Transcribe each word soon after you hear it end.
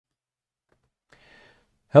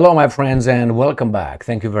Hello my friends and welcome back.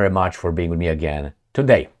 Thank you very much for being with me again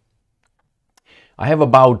today. I have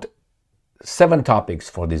about 7 topics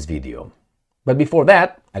for this video. But before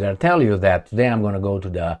that, I gotta tell you that today I'm gonna go to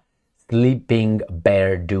the Sleeping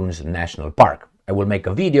Bear Dunes National Park. I will make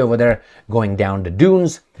a video over there going down the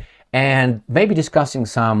dunes and maybe discussing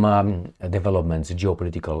some developments,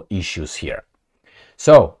 geopolitical issues here.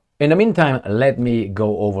 So, in the meantime, let me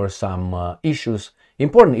go over some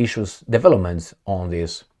important issues, developments on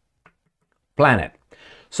this planet.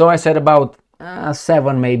 So I said about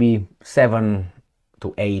 7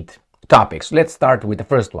 to 8 topics. Let's start with the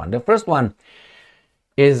first one. The first one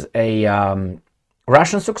is a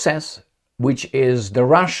Russian success, which is the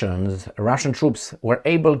Russian troops were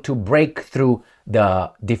able to break through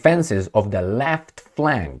the defenses of the left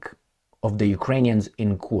flank of the Ukrainians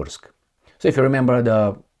in Kursk. So if you remember,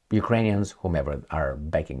 the Ukrainians, whomever are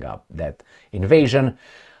backing up that invasion,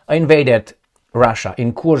 invaded Russia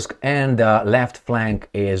in Kursk, and the left flank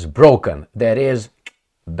is broken. That is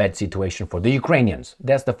a bad situation for the Ukrainians.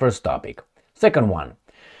 That's the first topic. Second one,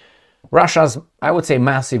 Russia's, I would say,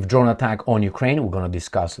 massive drone attack on Ukraine. We're going to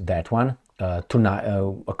discuss that one.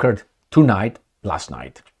 Occurred last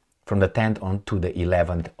night, from the 10th on to the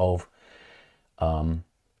 11th of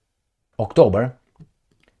October.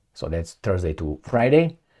 So that's Thursday to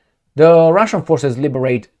Friday. The Russian forces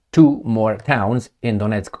liberate 2 more towns in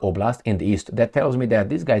Donetsk Oblast in the east. That tells me that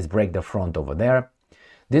these guys break the front over there.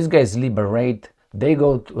 These guys liberate, they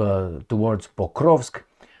go towards Pokrovsk.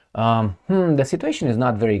 The situation is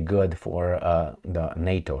not very good for the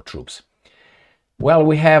NATO troops. Well,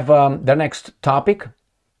 we have the next topic.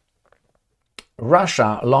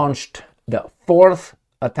 Russia launched the 4th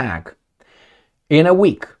attack in a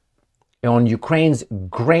week on Ukraine's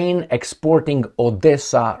grain exporting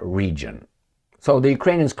Odesa region. So the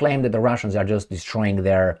Ukrainians claim that the Russians are just destroying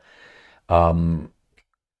their ability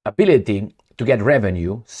to get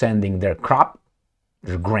revenue, sending their crop,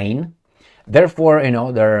 their grain. Therefore,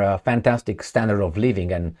 their fantastic standard of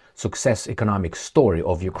living and success economic story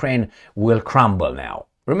of Ukraine will crumble now.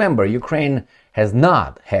 Remember, Ukraine has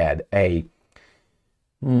not had a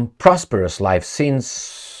prosperous life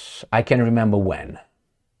since I can remember when.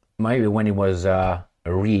 Maybe when it was allowed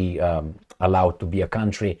to be a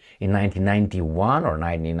country in 1991 or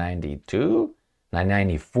 1992,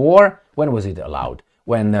 1994. When was it allowed?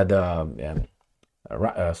 When the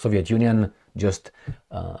Soviet Union just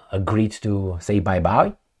agreed to say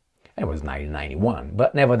bye-bye? It was 1991.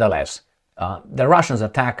 But nevertheless, the Russians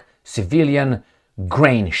attack civilian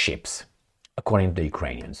grain ships, according to the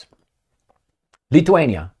Ukrainians.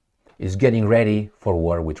 Lithuania is getting ready for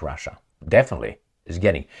war with Russia. Definitely.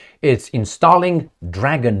 It's installing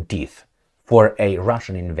dragon teeth for a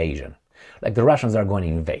Russian invasion. Like the Russians are going to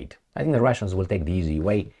invade. I think the Russians will take the easy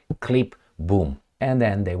way, clip, boom, and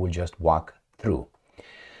then they will just walk through.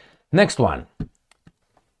 Next one.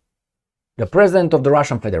 The president of the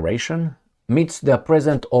Russian Federation meets the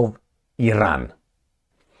president of Iran.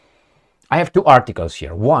 I have 2 articles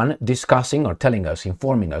here. One discussing or telling us,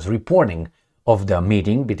 informing us, reporting of the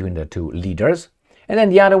meeting between the 2 leaders. And then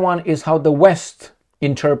the other one is how the West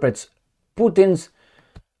interprets Putin's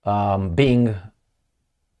being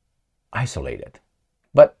isolated.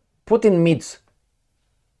 But Putin meets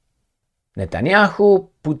Netanyahu,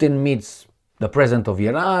 Putin meets the president of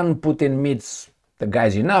Iran, Putin meets the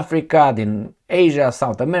guys in Africa, in Asia,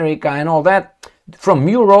 South America, and all that, from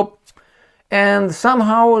Europe, and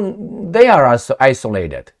somehow they are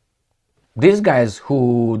isolated. These guys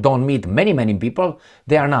who don't meet many people,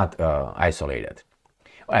 they are not isolated.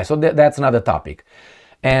 So that's another topic.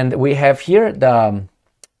 And we have here the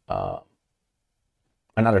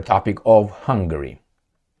another topic of Hungary.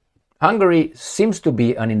 Hungary seems to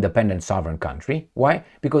be an independent sovereign country. Why?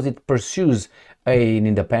 Because it pursues an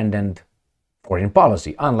independent foreign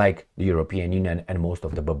policy, unlike the European Union and most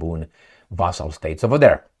of the baboon vassal states over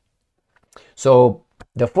there. So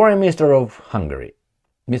the foreign minister of Hungary,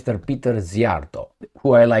 Mr. Peter Szijjártó,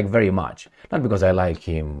 who I like very much. Not because I like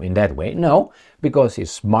him in that way, no, because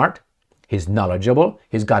he's smart, he's knowledgeable,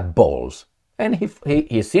 he's got balls. And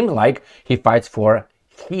he seems like he fights for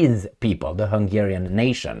his people, the Hungarian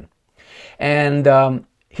nation. And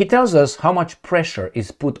he tells us how much pressure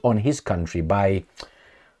is put on his country by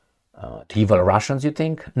the evil Russians, you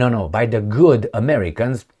think? No, by the good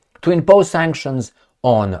Americans to impose sanctions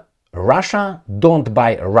on Russia, don't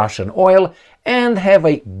buy Russian oil, and have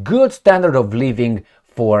a good standard of living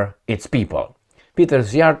for its people. Peter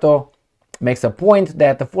Szijjártó makes a point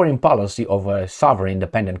that the foreign policy of a sovereign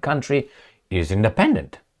independent country is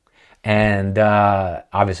independent. And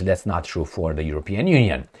obviously that's not true for the European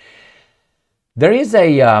Union. There is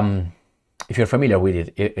a if you're familiar with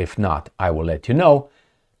it. If not, I will let you know.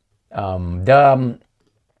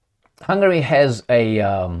 Hungary has a,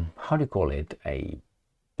 how do you call it, a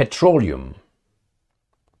petroleum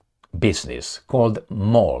business called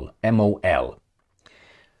MOL, M-O-L.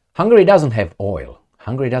 Hungary doesn't have oil.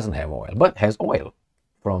 Hungary doesn't have oil, but has oil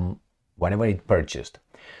from whenever it purchased.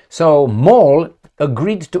 So MOL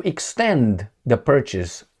agreed to extend the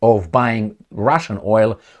purchase of buying Russian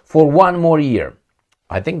oil for 1 more year.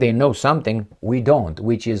 I think they know something we don't,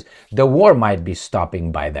 which is the war might be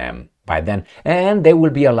stopping by then, and they will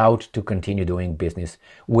be allowed to continue doing business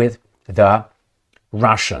with the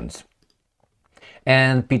Russians.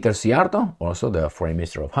 And Peter Szijjártó, also the foreign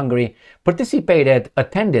minister of Hungary,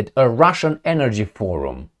 attended a Russian energy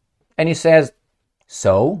forum. And he says,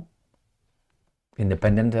 so,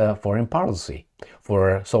 independent foreign policy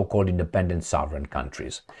for so-called independent sovereign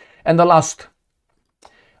countries. And the last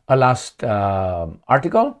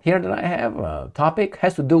article here that I have, topic,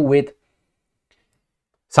 has to do with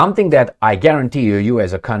something that I guarantee you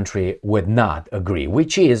as a country would not agree,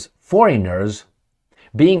 which is foreigners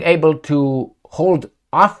being able to hold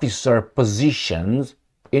officer positions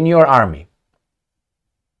in your army.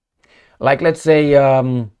 Like, let's say,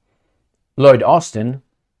 Lloyd Austin,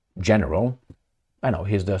 general, I know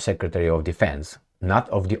he's the Secretary of Defense, not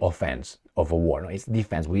of the offense of a war. No, it's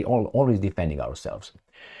defense. We always defending ourselves.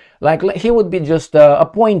 Like, he would be just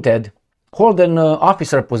appointed, hold an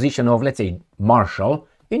officer position of, let's say, marshal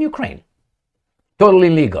in Ukraine.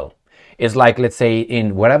 Totally legal. It's like, let's say,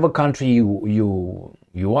 in whatever country you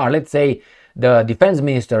are, let's say the defense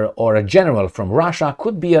minister or a general from Russia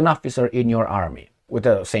could be an officer in your army with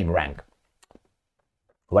the same rank.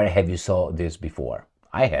 Where have you saw this before?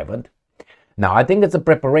 I haven't. Now, I think that's a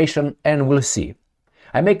preparation, and we'll see.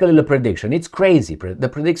 I make a little prediction. It's crazy. The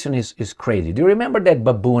prediction is crazy. Do you remember that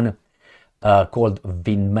baboon called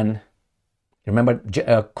Vindman? Remember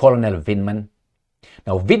Colonel Vindman?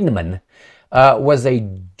 Now, Vindman was a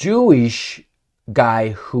Jewish guy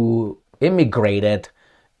who immigrated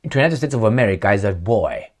into the United States of America as a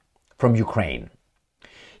boy from Ukraine.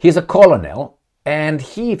 He's a colonel, and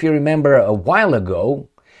he, if you remember a while ago,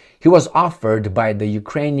 he was offered by the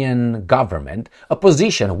Ukrainian government a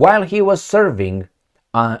position while he was serving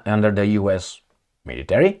under the US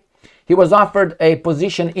military. He was offered a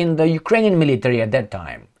position in the Ukrainian military at that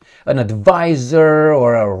time, an advisor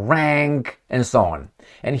or a rank and so on.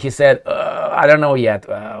 And he said, I don't know yet.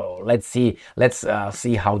 Let's see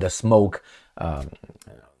how the smoke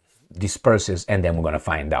disperses, and then we're going to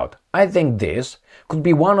find out. I think this could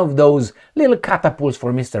be one of those little catapults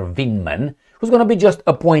for Mr. Vindman, who's going to be just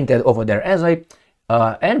appointed over there as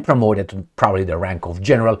and promoted to probably the rank of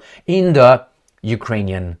general in the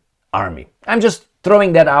Ukrainian army. I'm just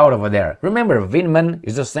throwing that out over there. Remember, Vindman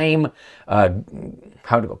is the same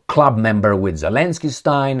club member with Zelensky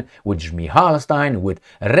Stein, with Michal Stein, with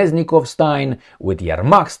Reznikov Stein, with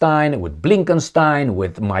Yermak Stein, with Blinken Stein,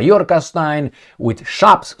 with Mallorca Stein, with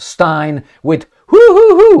Shaps Stein, with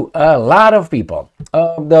a lot of people.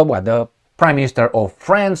 The Prime Minister of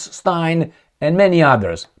France Stein, and many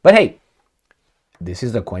others. But hey, this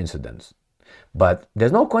is a coincidence. But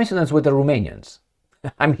there's no coincidence with the Romanians.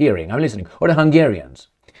 I'm listening. Or the Hungarians.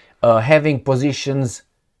 Having positions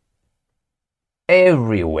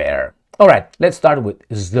everywhere. All right, let's start with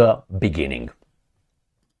the beginning.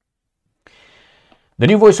 The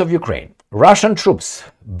new voice of Ukraine. Russian troops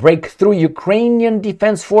break through Ukrainian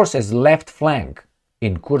Defense Forces left flank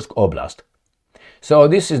in Kursk Oblast. So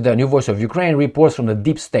this is the new voice of Ukraine, reports from the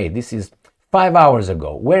deep state. This is 5 hours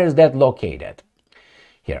ago. Where is that located?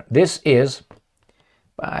 Here. This is,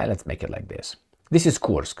 let's make it like this. This is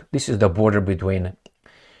Kursk. This is the border between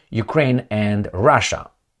Ukraine and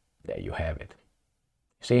Russia. There you have it.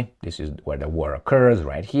 See, this is where the war occurs,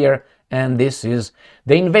 right here. And this is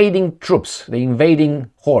the invading troops, the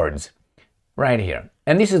invading hordes, right here.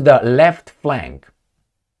 And this is the left flank.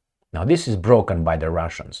 Now, this is broken by the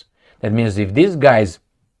Russians. That means if these guys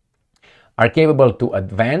are capable to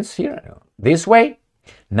advance here, this way,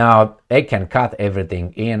 now they can cut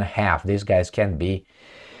everything in half. These guys can be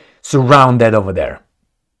surrounded over there,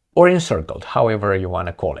 or encircled, however you want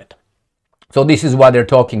to call it. So this is what they're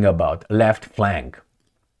talking about, left flank.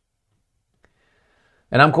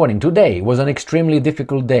 And I'm quoting, today was an extremely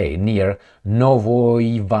difficult day near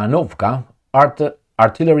Novoivanovka.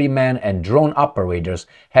 Artillerymen and drone operators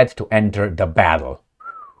had to enter the battle.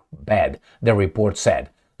 Bad, the report said.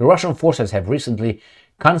 The Russian forces have recently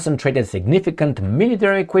concentrated significant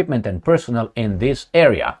military equipment and personnel in this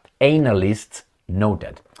area, analysts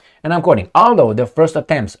noted. And I'm quoting, although the first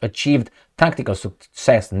attempts achieved tactical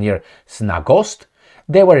success near Snagost,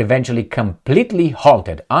 they were eventually completely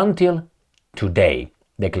halted until today,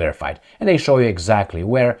 they clarified. And they show you exactly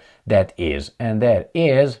where that is. And that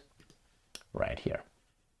is right here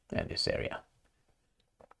in this area.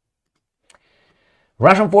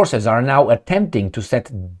 Russian forces are now attempting to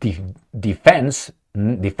set defenses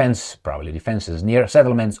near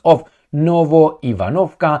settlements of Novo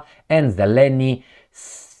Ivanovka and Zeleny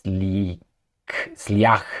Sliach.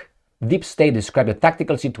 Deep State described the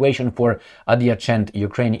tactical situation for adjacent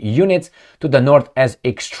Ukrainian units to the north as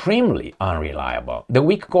extremely unreliable. The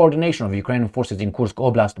weak coordination of Ukrainian forces in Kursk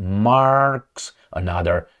Oblast marks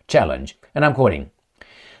another challenge. And I'm quoting,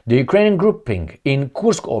 "The Ukrainian grouping in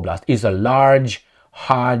Kursk Oblast is a large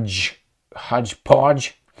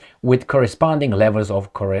hodgepodge with corresponding levels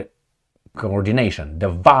of coordination. The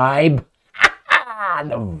vibe,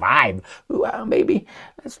 well, maybe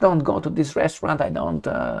let's don't go to this restaurant. I don't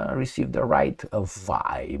receive the right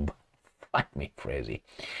vibe. Fuck me crazy.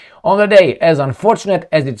 On the day, as unfortunate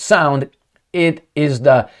as it sounds, it is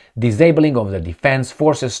the disabling of the Defense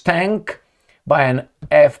Forces tank by an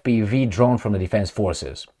FPV drone from the Defense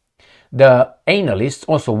Forces. The analysts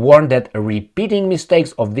also warned that repeating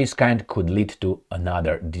mistakes of this kind could lead to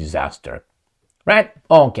another disaster." Right?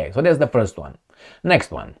 Okay, so that's the first one.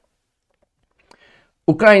 Next one.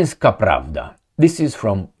 Ukrainska Pravda. This is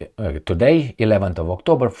from today, 11th of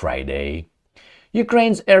October, Friday.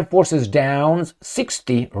 Ukraine's Air Forces downs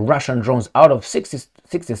 60 Russian drones out of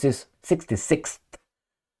 66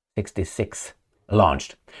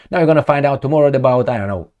 launched. Now you're going to find out tomorrow about, I don't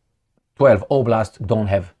know, 12 oblasts don't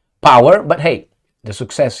have power, but hey, the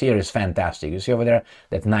success here is fantastic. You see over there,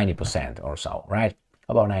 that's 90% or so, right?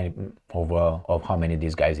 About 90 of how many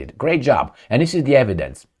these guys did. Great job. And this is the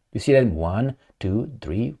evidence. You see that 1, 2,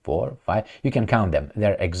 3, 4, 5. You can count them.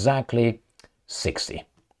 They're exactly 60,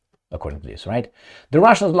 according to this, right? The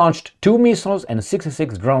Russians launched 2 missiles and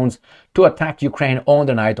 66 drones to attack Ukraine on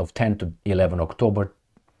the night of 10 to 11 October,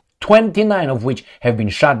 29 of which have been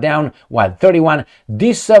shot down, while 31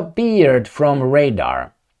 disappeared from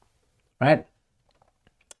radar. Right?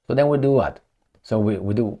 So then we do what? So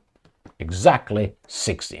we do exactly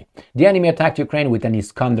 60. The enemy attacked Ukraine with an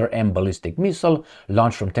Iskander-M ballistic missile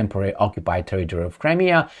launched from temporarily occupied territory of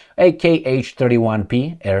Crimea, a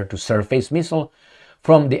Kh-31P air-to-surface missile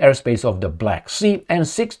from the airspace of the Black Sea, and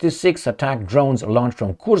 66 attack drones launched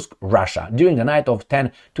from Kursk, Russia, during the night of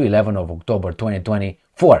 10 to 11 of October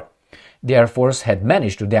 2024. The Air Force had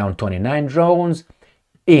managed to down 29 drones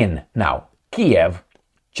in, now, Kiev,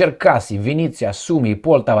 Cherkasy, Vinnytsia, Sumy,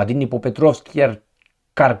 Poltava, Dnipropetrovsk,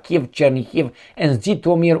 Kharkiv, Chernihiv, and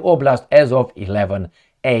Zhytomyr Oblast as of 11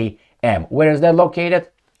 a.m. Where is that located?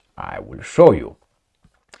 I will show you.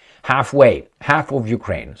 Half of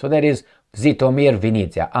Ukraine. So that is Zhytomyr,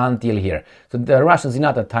 Vinnytsia, until here. So the Russians did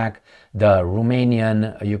not attack the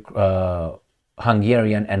Romanian,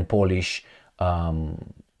 Hungarian, and Polish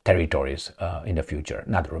territories in the future.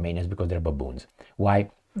 Not the Romanians, because they're baboons. Why?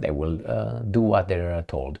 They will do what they're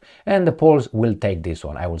told. And the Poles will take this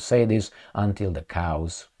one. I will say this until the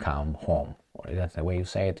cows come home. That's the way you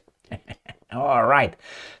say it? All right.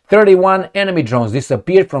 31 enemy drones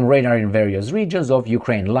disappeared from radar in various regions of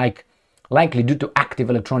Ukraine, likely due to active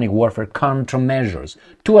electronic warfare countermeasures.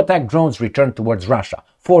 2 attack drones returned towards Russia.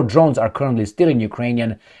 4 drones are currently still in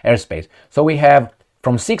Ukrainian airspace. So we have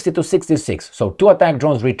from 60 to 66. So 2 attack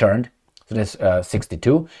drones returned. So that's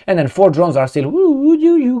 62, and then 4 drones are still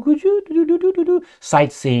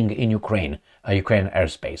sightseeing in Ukraine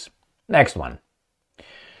airspace. Next one.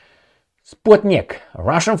 Sputnik.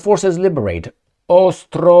 Russian forces liberate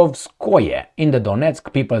Ostrovskoye in the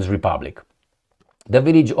Donetsk People's Republic. The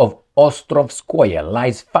village of Ostrovskoye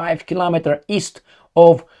lies 5 kilometers east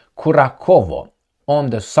of Kurakovo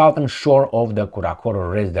on the southern shore of the Kurakovo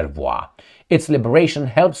Reservoir. Its liberation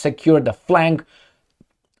helped secure the flank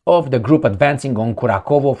of the group advancing on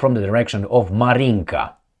Kurakovo from the direction of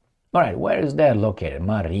Marinka. All right, where is that located?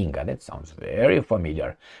 Marinka, that sounds very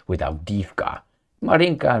familiar with Avdiivka.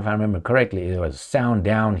 Marinka, if I remember correctly, it was sound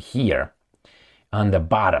down here on the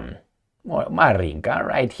bottom. Marinka,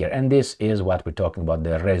 right here. And this is what we're talking about,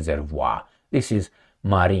 the reservoir. This is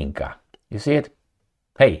Marinka. You see it?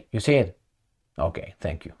 Hey, you see it? Okay,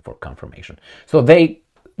 thank you for confirmation. So they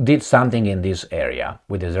did something in this area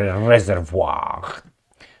with this reservoir.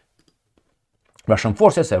 Russian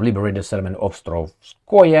forces have liberated the settlement of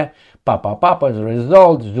Ostrovskoye, Papa as a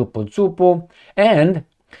result, Zupu, and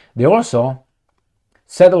they also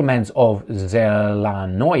settlements of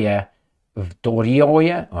Zelanoye,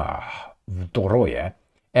 Vtoroye,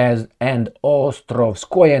 and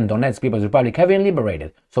Ostrovskoye and Donetsk People's Republic have been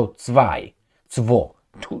liberated. So two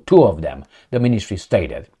of them, the ministry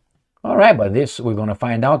stated. All right, but this we're going to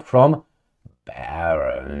find out from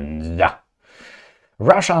Barons.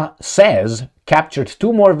 Russia says captured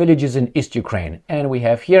 2 more villages in East Ukraine. And we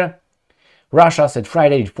have here, Russia said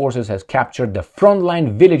Friday its forces has captured the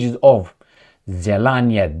frontline villages of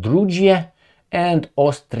Zelanya Drugie and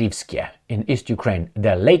Ostrivske in East Ukraine,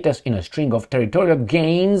 the latest in a string of territorial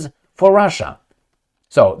gains for Russia.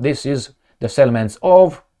 So this is the settlements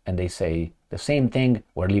of, and they say the same thing,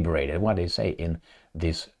 were liberated. What they say in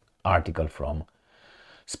this article from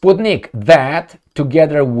Sputnik, that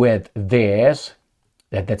together with this,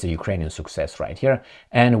 that's a Ukrainian success right here,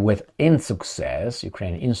 and with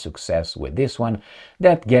Ukrainian insuccess with this one,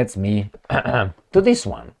 that gets me to this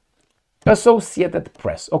one. Associated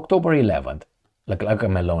Press, October 11th, like a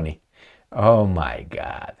Meloni. Oh my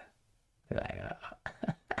God.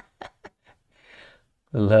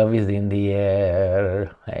 Love is in the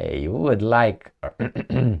air. Hey, you would like...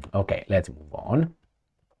 Okay, let's move on.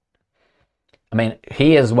 I mean,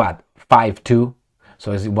 he is what, 5'2"?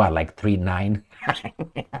 So is it what, like 3'9"?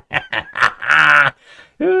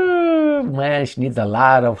 Man, she needs a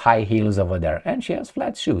lot of high heels over there. And she has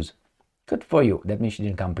flat shoes. Good for you. That means she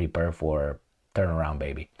didn't come prepared for turnaround,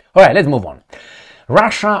 baby. All right, let's move on.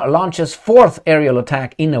 Russia launches 4th aerial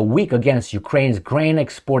attack in a week against Ukraine's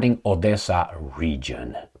grain-exporting Odesa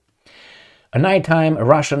region. A nighttime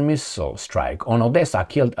Russian missile strike on Odesa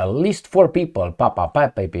killed at least 4 people,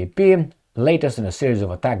 latest in a series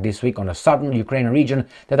of attacks this week on a southern Ukrainian region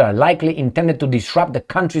that are likely intended to disrupt the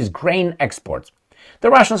country's grain exports. The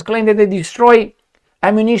Russians claim that they destroy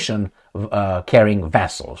ammunition carrying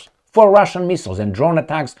vessels. 4 Russian missiles and drone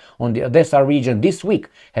attacks on the Odesa region this week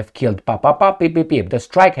have killed The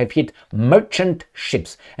strike have hit merchant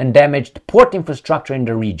ships and damaged port infrastructure in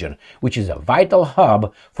the region, which is a vital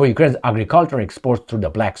hub for Ukraine's agricultural exports through the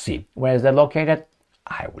Black Sea. Where is that located?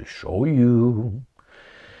 I will show you.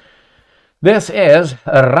 This is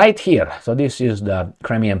right here. So this is the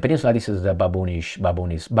Crimean Peninsula. This is the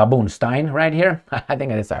Baboonstein right here. I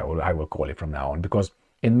think that's I will call it from now on because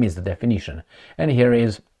it means the definition. And here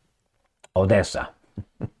is Odesa.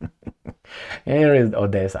 Here is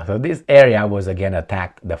Odesa. So this area was again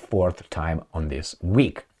attacked the 4th time on this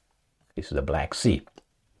week. This is the Black Sea.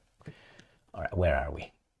 All right, where are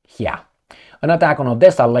we? Here. An attack on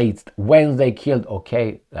Odesa late Wednesday killed,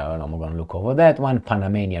 okay, I'm going to look over that one,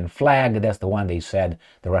 Panamanian flag. That's the one they said,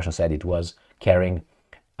 the Russians said it was carrying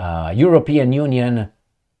European Union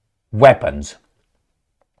weapons.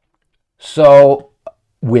 So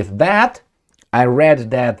with that, I read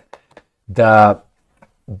that the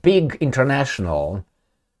big international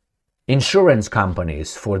insurance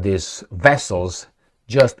companies for these vessels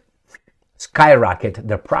just skyrocket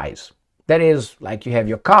the price. That is, like you have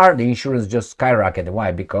your car, the insurance just skyrocketed.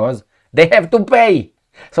 Why? Because they have to pay.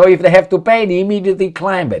 So if they have to pay, they immediately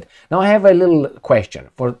climb it. Now I have a little question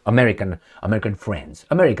for American friends,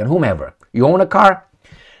 whomever. You own a car?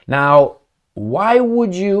 Now, why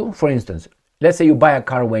would you, for instance, let's say you buy a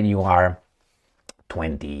car when you are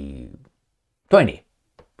 20,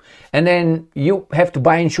 and then you have to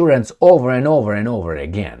buy insurance over and over and over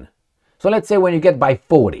again. So let's say when you get by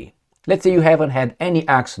 40, let's say you haven't had any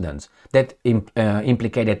accidents that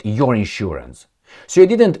implicated your insurance. So you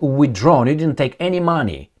didn't withdraw, you didn't take any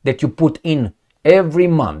money that you put in every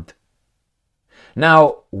month.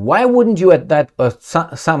 Now, why wouldn't you at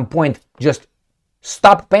some point just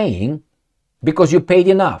stop paying because you paid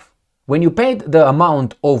enough? When you paid the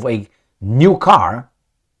amount of a new car,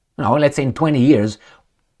 let's say in 20 years,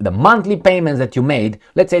 the monthly payments that you made,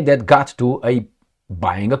 let's say that got to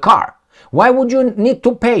buying a car. Why would you need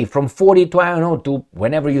to pay from 40 to, I don't know, to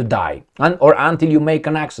whenever you die or until you make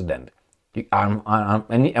an accident? And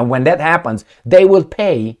when that happens, they will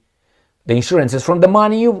pay the insurances from the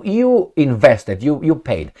money you invested, you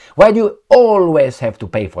paid. Why do you always have to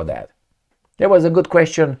pay for that? There was a good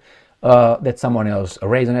question that someone else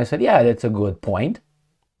raised, and I said, yeah, that's a good point.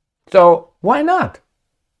 So why not?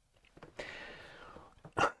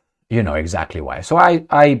 You know exactly why. So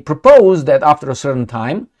I propose that after a certain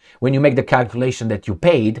time, when you make the calculation that you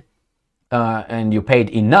paid, and you paid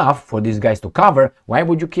enough for these guys to cover, why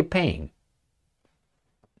would you keep paying?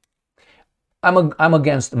 I'm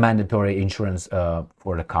against mandatory insurance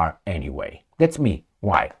for the car anyway. That's me.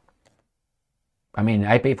 Why? I mean,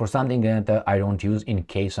 I pay for something that I don't use in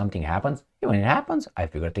case something happens. When it happens, I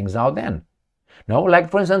figure things out then. No,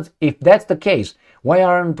 like for instance, if that's the case, why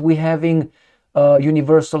aren't we having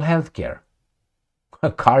universal health care?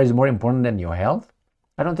 A car is more important than your health?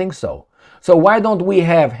 I don't think so. So why don't we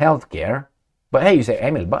have health care? But hey, you say,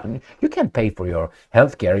 Emil, but you can pay for your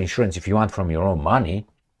health care insurance if you want from your own money.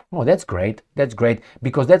 Oh, that's great. That's great.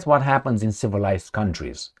 Because that's what happens in civilized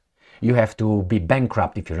countries. You have to be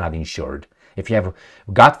bankrupt if you're not insured. If you have,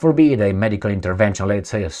 God forbid, a medical intervention, let's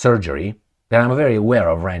say a surgery, that I'm very aware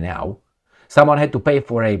of right now, someone had to pay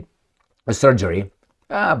for a surgery,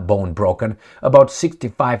 bone broken, about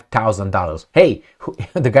 $65,000. Hey,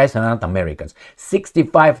 the guys are not Americans.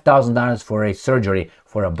 $65,000 for a surgery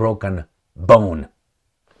for a broken bone.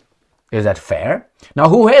 Is that fair? Now,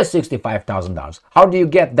 who has $65,000? How do you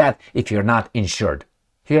get that if you're not insured?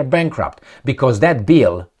 You're bankrupt, because that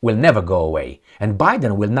bill will never go away. And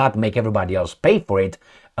Biden will not make everybody else pay for it,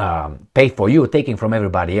 pay for you, taking from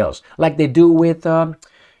everybody else. Like they do with,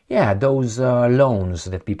 those loans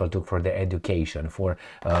that people took for their education, for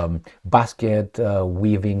basket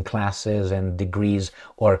weaving classes and degrees,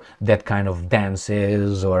 or that kind of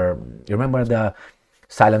dances, or you remember the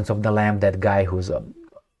Silence of the Lamb, that guy who's, I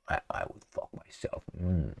would fuck myself.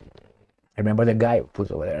 Remember the guy who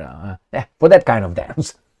puts over there? For that kind of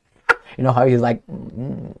dance. You know how he's like,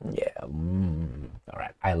 all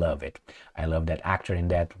right, I love it. I love that actor in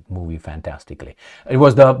that movie fantastically. It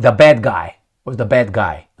was the bad guy. It was the bad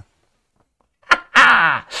guy.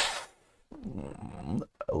 I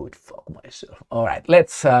would fuck myself. All right,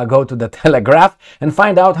 let's go to the Telegraph and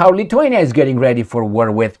find out how Lithuania is getting ready for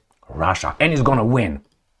war with Russia and is gonna win.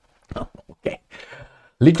 Okay.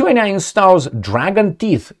 Lithuania installs dragon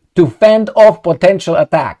teeth to fend off potential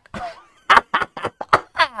attack.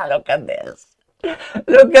 Look at this.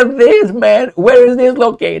 Look at this, man. Where is this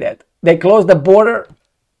located? They closed the border.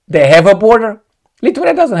 They have a border.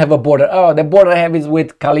 Lithuania doesn't have a border. Oh, the border I have is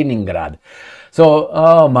with Kaliningrad. So,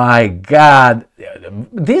 oh my God.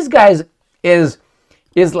 These guys is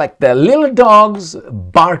like the little dogs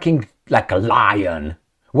barking like a lion.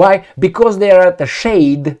 Why? Because they are at the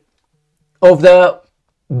shade of the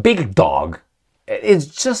big dog. It's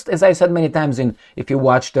just, as I said many times, if you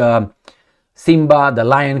watched Simba, the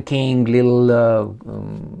Lion King, little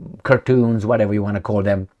cartoons, whatever you want to call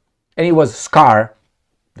them, and it was Scar,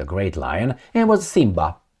 the great lion, and it was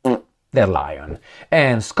Simba, the lion.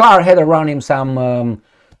 And Scar had around him some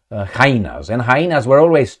hyenas, and hyenas were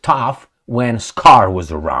always tough when Scar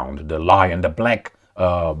was around, the lion, the black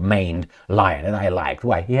maned lion, and I liked.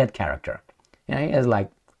 Why? He had character. You know, he has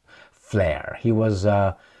like flair. He was,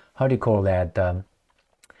 how do you call that?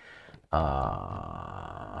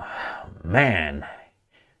 Man,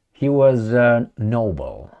 he was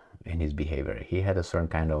noble in his behavior. He had a certain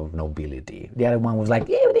kind of nobility. The other one was like,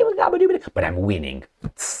 but I'm winning.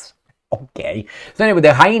 Okay. So anyway,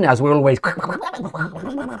 the hyenas were always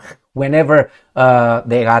whenever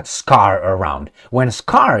they got Scar around. When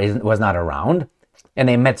Scar was not around, and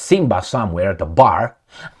they met Simba somewhere at the bar,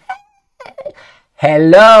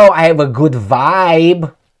 hello, I have a good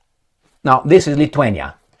vibe. Now, this is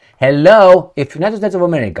Lithuania. Hello, if United States of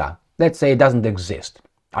America, let's say it doesn't exist.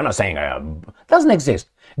 I'm not saying it doesn't exist.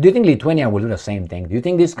 Do you think Lithuania will do the same thing? Do you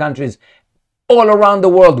think these countries all around the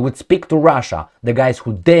world would speak to Russia, the guys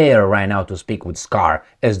who dare right now to speak with Scar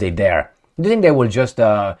as they dare? Do you think they will just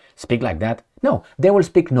speak like that? No, they will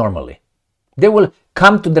speak normally. They will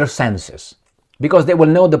come to their senses because they will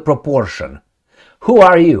know the proportion. Who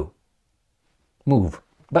are you? Move.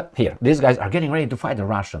 But here, these guys are getting ready to fight the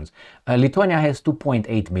Russians. Lithuania has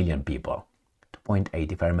 2.8 million people. 2.8,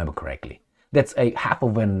 if I remember correctly. That's a half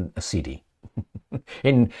of a city.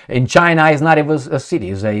 In China, it's not even a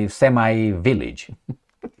city, it's a semi-village.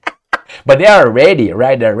 But they are ready,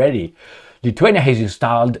 right? They're ready. Lithuania has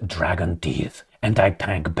installed dragon teeth,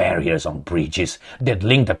 anti-tank barriers on bridges that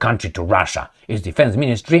link the country to Russia. Its defense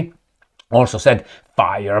ministry also said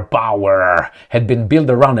firepower had been built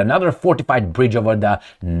around another fortified bridge over the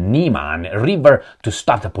Neman River to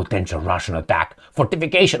stop the potential Russian attack.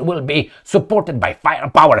 Fortification will be supported by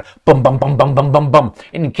firepower, bum bum bum bum bum bum bum,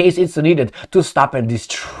 in case it's needed to stop and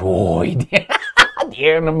destroy the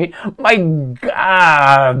enemy. My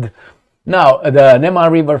God! Now, the Neman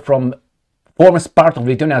River forms part of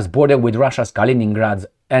Lithuania's border with Russia's Kaliningrad's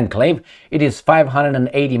enclave. It is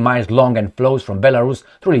 580 miles long and flows from Belarus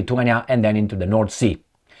through Lithuania and then into the North Sea.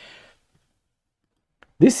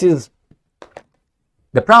 The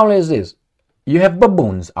problem is this. You have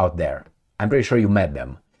baboons out there. I'm pretty sure you met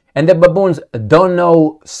them. And the baboons don't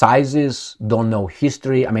know sizes, don't know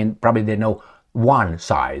history. I mean, probably they know one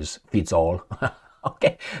size fits all.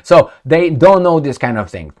 Okay, so they don't know this kind of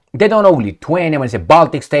thing. They don't know Lithuania. When they say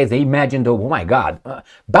Baltic states, they imagine, oh my God,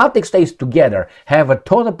 Baltic states together have a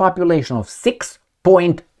total population of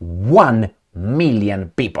 6.1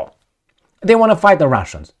 million people. They want to fight the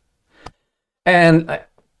Russians. And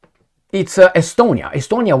it's Estonia.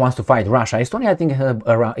 Estonia wants to fight Russia. Estonia, I think,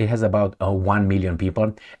 it has about 1 million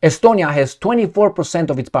people. Estonia has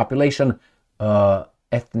 24% of its population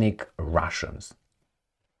ethnic Russians.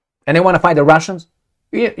 And they want to fight the Russians?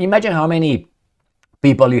 Imagine how many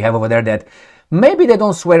people you have over there that maybe they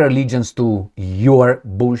don't swear allegiance to your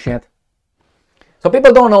bullshit. So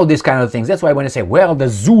people don't know these kind of things. That's why when they say, well, the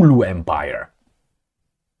Zulu Empire.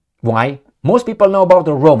 Why? Most people know about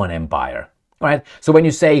the Roman Empire. Right? So when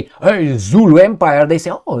you say, hey, Zulu Empire, they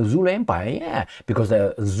say, oh, Zulu Empire, yeah. Because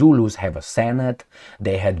the Zulus have a senate,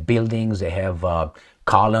 they had buildings, they have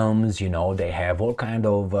columns, you know, they have all kind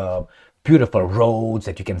of beautiful roads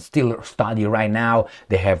that you can still study right now.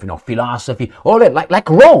 They have, you know, philosophy, all that, like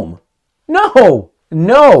Rome. No,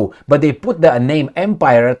 but they put the name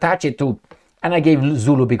Empire, attach it to, and I gave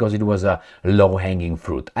Zulu because it was a low-hanging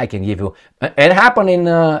fruit. I can give you, it happened in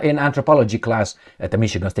anthropology class at the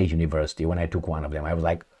Michigan State University when I took one of them. I was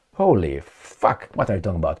like, holy fuck, what are you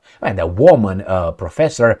talking about? And the woman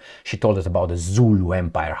professor, she told us about the Zulu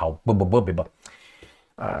Empire, how,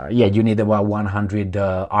 yeah, you need about 100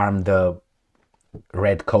 armed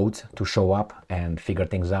red coats to show up and figure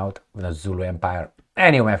things out with the Zulu Empire.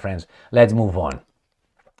 Anyway, my friends, let's move on.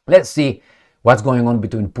 Let's see what's going on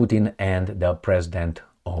between Putin and the president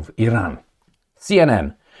of Iran.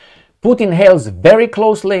 CNN. Putin hails very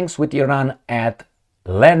close links with Iran at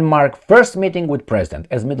landmark first meeting with president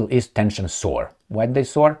as Middle East tensions soar. Why did they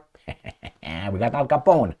soar? We got Al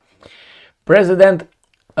Capone.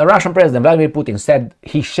 Russian President Vladimir Putin said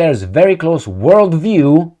he shares very close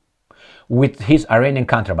worldview with his Iranian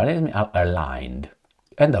counterpart, allied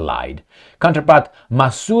counterpart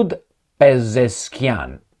Masoud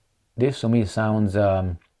Pezeshkian. This to me sounds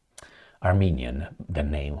Armenian, the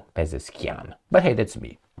name Pezeshkian. But hey, that's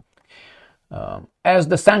me. As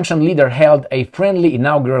the sanctioned leader held a friendly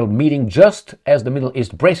inaugural meeting just as the Middle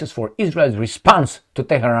East braces for Israel's response to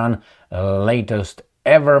Tehran's latest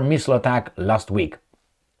ever missile attack last week.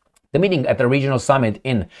 The meeting at the regional summit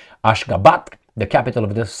in Ashgabat, the capital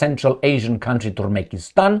of the Central Asian country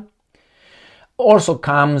Turkmenistan, also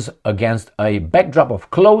comes against a backdrop of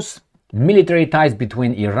close military ties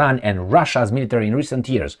between Iran and Russia's military in recent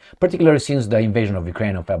years, particularly since the invasion of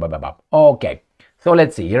Ukraine. Okay, so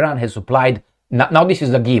let's see. Iran has supplied, now this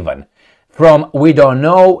is a given. From we don't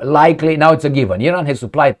know, likely, now it's a given. Iran has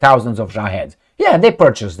supplied thousands of Shaheds. Yeah, they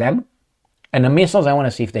purchased them. And the missiles, I want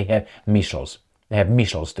to see if they have missiles. They have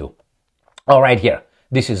missiles too. All right, here.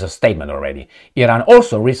 This is a statement already. Iran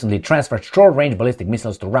also recently transferred short-range ballistic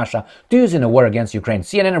missiles to Russia to use in a war against Ukraine.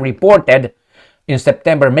 CNN reported in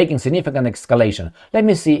September making significant escalation. Let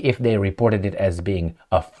me see if they reported it as being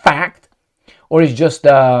a fact or it's just,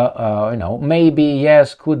 maybe,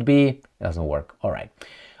 yes, could be. It doesn't work. All right.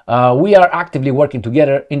 We are actively working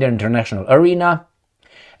together in the international arena,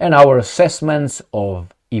 and our assessments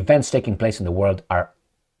of events taking place in the world are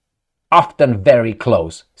often very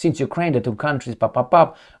close. Since Ukraine, the two countries, boop,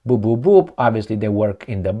 boop, boop, obviously they work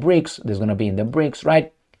in the BRICS. There's going to be in the BRICS,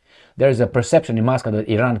 right? There is a perception in Moscow that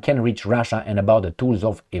Iran can reach Russia and about the tools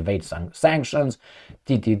of evade sanctions.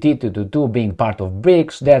 TTT being part of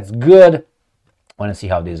BRICS, that's good. I want to see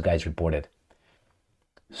how these guys reported.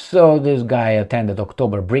 So this guy attended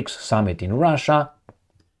October BRICS summit in Russia,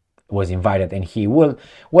 was invited, and he will,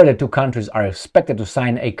 where the two countries are expected to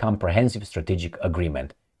sign a comprehensive strategic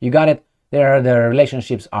agreement. You got it? The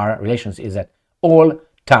relations is at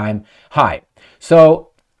all-time high. So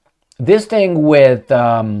this thing with,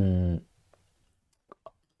 how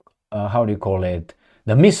do you call it,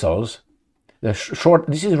 the missiles,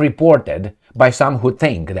 this is reported by some who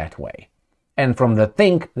think that way. And from the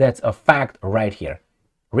think, that's a fact right here.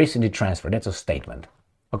 Recently transferred, that's a statement.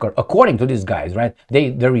 According to these guys, right,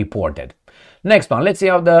 they reported. Next one, let's see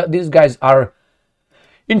how these guys are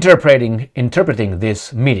interpreting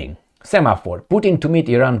this meeting. Semaphore, Putin to meet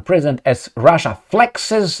Iran president as Russia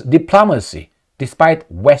flexes diplomacy despite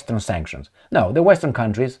Western sanctions. No, the Western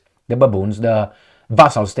countries, the baboons, the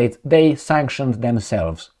vassal states, they sanctioned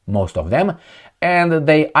themselves, most of them, and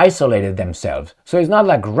they isolated themselves. So it's not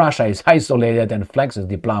like Russia is isolated and flexes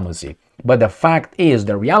diplomacy. But the fact is,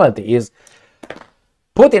 the reality is,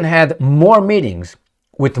 Putin had more meetings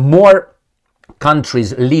with more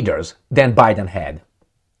countries' leaders than Biden had.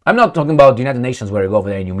 I'm not talking about the United Nations where you go over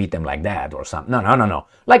there and you meet them like that or something. No.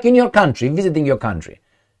 Like in your country, visiting your country.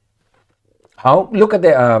 How? Look at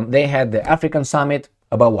they had the African summit,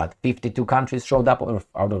 about what, 52 countries showed up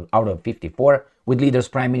out of 54 with leaders,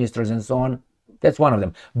 prime ministers, and so on. That's one of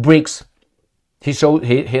them. BRICS.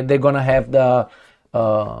 They're gonna have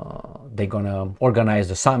they're gonna organize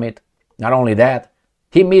the summit. Not only that,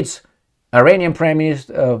 he meets Iranian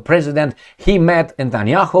president. He met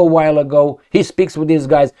Netanyahu a while ago. He speaks with these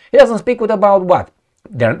guys. He doesn't speak with about what?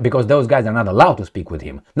 Because those guys are not allowed to speak with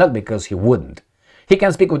him. Not because he wouldn't. He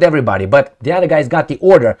can speak with everybody, but the other guys got the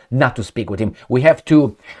order not to speak with him. We have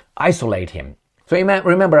to isolate him. So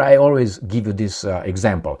remember, I always give you this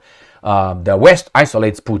example. The West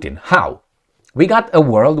isolates Putin. How? We got a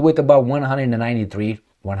world with about 193,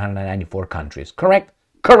 194 countries. Correct?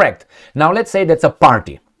 Correct. Now let's say that's a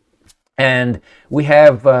party. And we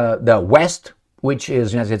have the West, which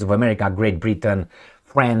is United States of America, Great Britain,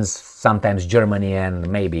 France, sometimes Germany,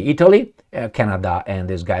 and maybe Italy, Canada, and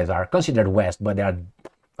these guys are considered West, but they are,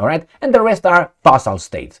 all right? And the rest are vassal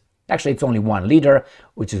states. Actually, it's only one leader,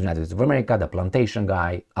 which is United States of America, the plantation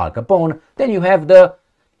guy, Al Capone. Then you have the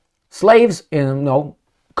slaves,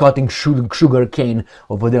 cutting sugar cane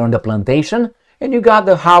over there on the plantation. And you got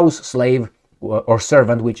the house slave or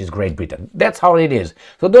servant, which is Great Britain. That's how it is.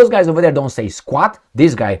 So those guys over there don't say squat.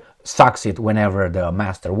 This guy sucks it whenever the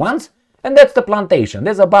master wants. And that's the plantation.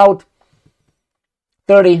 There's about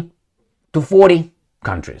 30 to 40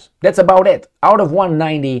 countries. That's about it, out of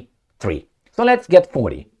 193. So let's get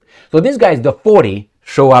 40. So these guys, the 40,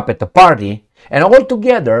 show up at the party, and all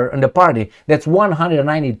together in the party, that's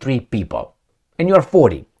 193 people. And you're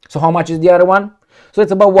 40. So how much is the other one? So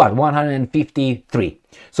it's about what? 153.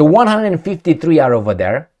 So 153 are over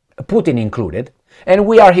there, Putin included, and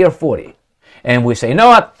we are here 40. And we say, you know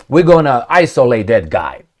what? We're going to isolate that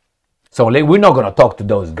guy. So we're not going to talk to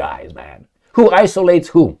those guys, man. Who isolates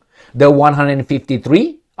who? The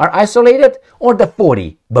 153 are isolated, or the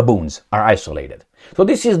 40 baboons are isolated? So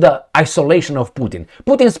this is the isolation of Putin.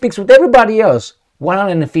 Putin speaks with everybody else,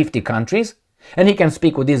 150 countries, and he can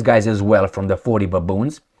speak with these guys as well from the 40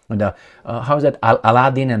 baboons. And the, how's that?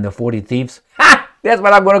 Aladdin and the 40 thieves? Ha! That's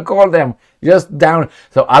what I'm going to call them. Just down.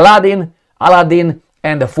 So Aladdin,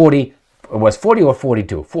 and the 40, was 40 or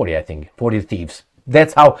 42? 40, I think. 40 thieves.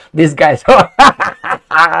 That's how these guys are.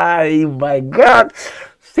 Oh my God.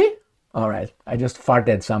 See? All right. I just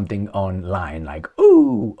farted something online like,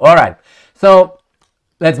 ooh. All right. So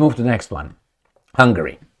let's move to the next one.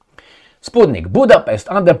 Hungary. Sputnik, Budapest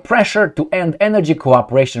under pressure to end energy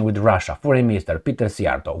cooperation with Russia. Foreign Minister Peter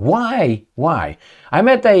Szijjártó. Why? Why? I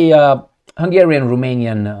met a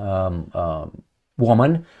Hungarian-Romanian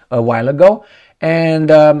woman a while ago,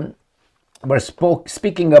 and we're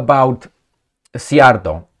speaking about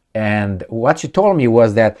Szijjártó. And what she told me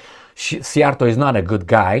was that Szijjártó is not a good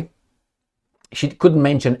guy. She couldn't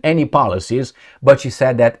mention any policies, but she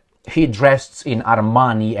said that he dresses in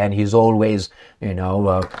Armani and he's always, that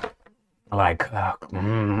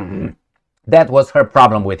was her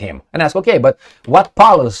problem with him. And I asked, okay, but what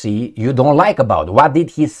policy you don't like about? What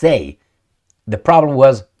did he say? The problem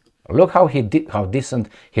was, look how decent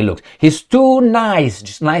he looks. He's too nice,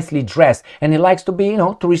 just nicely dressed, and he likes to be,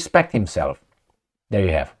 to respect himself. There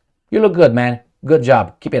you have. You look good, man. Good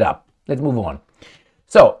job. Keep it up. Let's move on.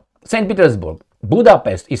 So, St. Petersburg.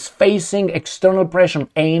 Budapest is facing external pressure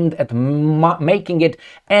aimed at making it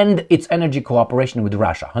end its energy cooperation with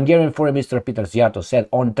Russia. Hungarian Foreign Minister Peter Szijjártó said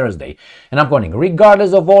on Thursday, and I'm quoting,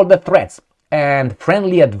 regardless of all the threats and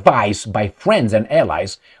friendly advice by friends and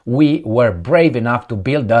allies, we were brave enough to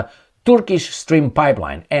build the Turkish Stream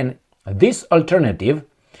pipeline. And this alternative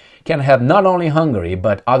can help not only Hungary,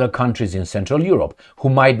 but other countries in Central Europe who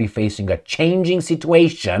might be facing a changing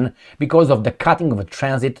situation because of the cutting of a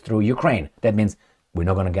transit through Ukraine. That means we're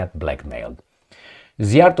not going to get blackmailed.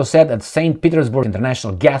 Szijjártó said at St. Petersburg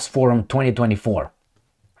International Gas Forum 2024,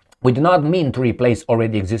 we do not mean to replace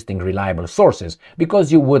already existing reliable sources,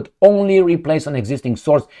 because you would only replace an existing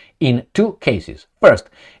source in two cases.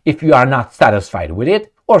 First, if you are not satisfied with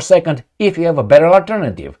it, or second, if you have a better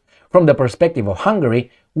alternative. From the perspective of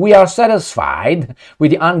Hungary, we are satisfied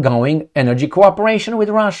with the ongoing energy cooperation with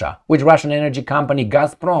Russia, with Russian energy company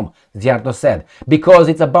Gazprom, Szijjártó said, because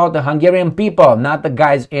it's about the Hungarian people, not the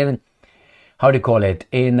guys in,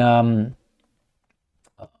 in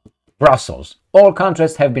Brussels. All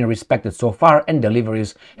contracts have been respected so far and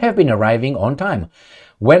deliveries have been arriving on time.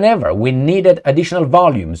 Whenever we needed additional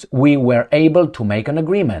volumes, we were able to make an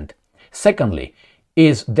agreement. Secondly,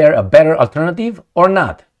 is there a better alternative or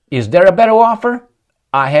not? Is there a better offer?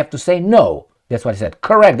 I have to say no. That's what I said.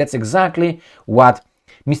 Correct. That's exactly what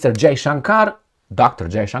Mr. Jaishankar, Dr.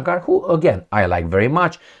 Jaishankar, who again I like very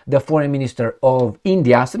much, the Foreign Minister of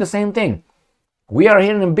India, said the same thing. We are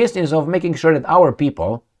here in the business of making sure that our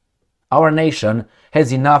people, our nation,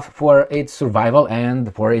 has enough for its survival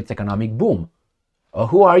and for its economic boom.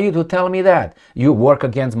 Who are you to tell me that? You work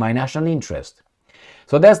against my national interest.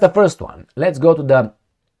 So that's the first one. Let's go to the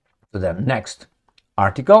next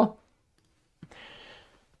article.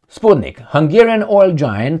 Sputnik, Hungarian oil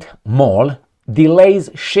giant MOL delays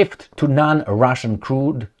shift to non-Russian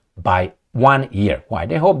crude by 1 year. Why?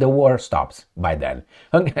 They hope the war stops by then.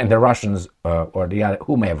 And the Russians or the other,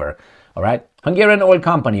 whomever All right. Hungarian oil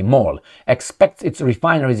company MOL expects its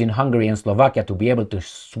refineries in Hungary and Slovakia to be able to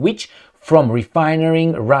switch from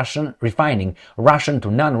refining Russian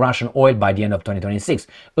to non-Russian oil by the end of 2026,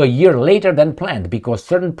 a year later than planned because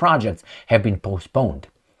certain projects have been postponed.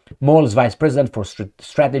 MOL's Vice President for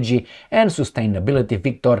Strategy and Sustainability,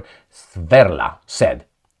 Viktor Sverla, said,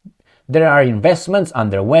 "There are investments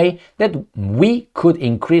underway that we could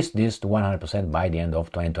increase this to 100% by the end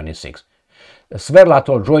of 2026. Sverla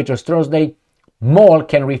told Reuters Thursday, MOL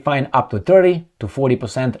can refine up to 30 to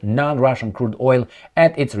 40% non-Russian crude oil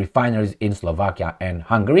at its refineries in Slovakia and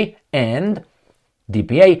Hungary, and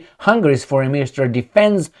DPA, Hungary's foreign minister,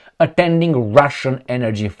 defends attending Russian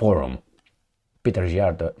Energy Forum." Peter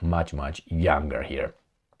Zsiarto, much younger here.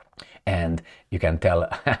 And you can tell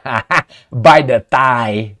by the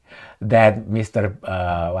tie that Mr.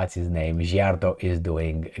 What's his name? Zsiarto is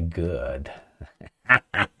doing good.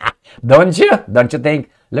 Don't you? Don't you think?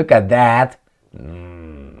 Look at that.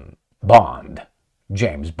 Bond.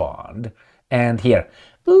 James Bond. And here.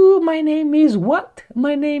 Ooh, my name is what?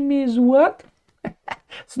 My name is what?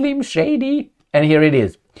 Slim Shady. And here it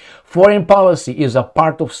is. Foreign policy is a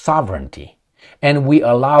part of sovereignty, and we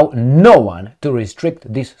allow no one to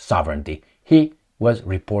restrict this sovereignty, he was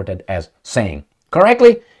reported as saying.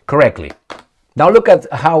 Correctly? Correctly. Now look at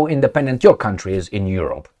how independent your country is in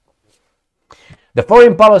Europe. The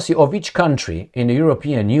foreign policy of each country in the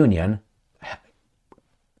European Union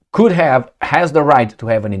has the right to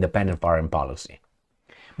have an independent foreign policy.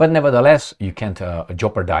 But nevertheless, you can't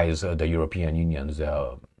jeopardize the European Union's,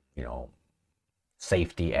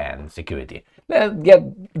 safety and security.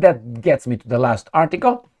 That gets me to the last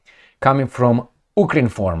article, coming from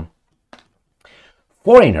Ukrinform.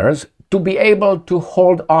 Foreigners to be able to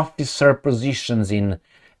hold officer positions in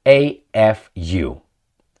AFU.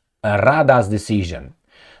 Rada's decision.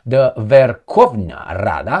 The Verkhovna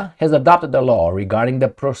Rada has adopted a law regarding the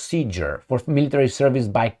procedure for military service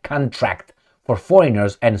by contract for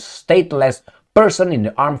foreigners and stateless person in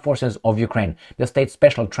the armed forces of Ukraine, the state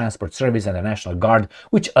special transport service and the National Guard,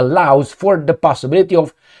 which allows for the possibility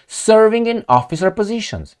of serving in officer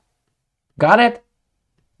positions. Got it?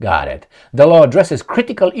 Got it. The law addresses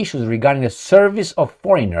critical issues regarding the service of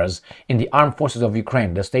foreigners in the armed forces of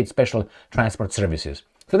Ukraine, the state special transport services.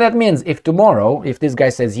 So that means if tomorrow, if this guy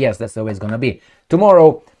says yes, that's the way it's going to be.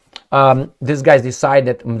 Tomorrow, these guys decide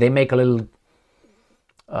that they make a little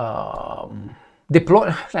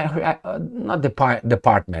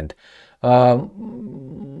department.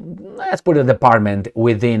 Let's put a department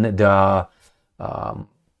within the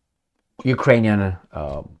Ukrainian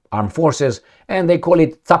armed forces, and they call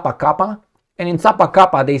it Zapakapa. And in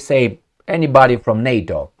Zapakapa, they say anybody from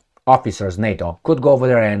NATO, officers NATO, could go over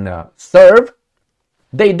there and serve.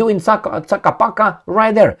 They do in Zakapaka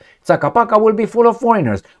right there. Zakapaka will be full of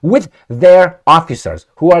foreigners with their officers.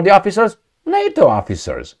 Who are the officers? NATO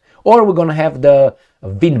officers. Or we're going to have the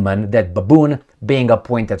Vinman, that baboon, being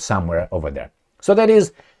appointed somewhere over there. So that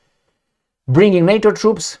is bringing NATO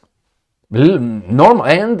troops, normal,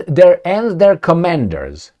 and their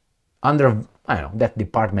commanders under, that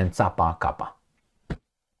department, Zapa Kappa.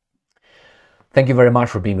 Thank you very much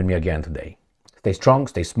for being with me again today. Stay strong,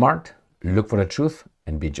 stay smart, look for the truth,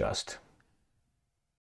 and be just.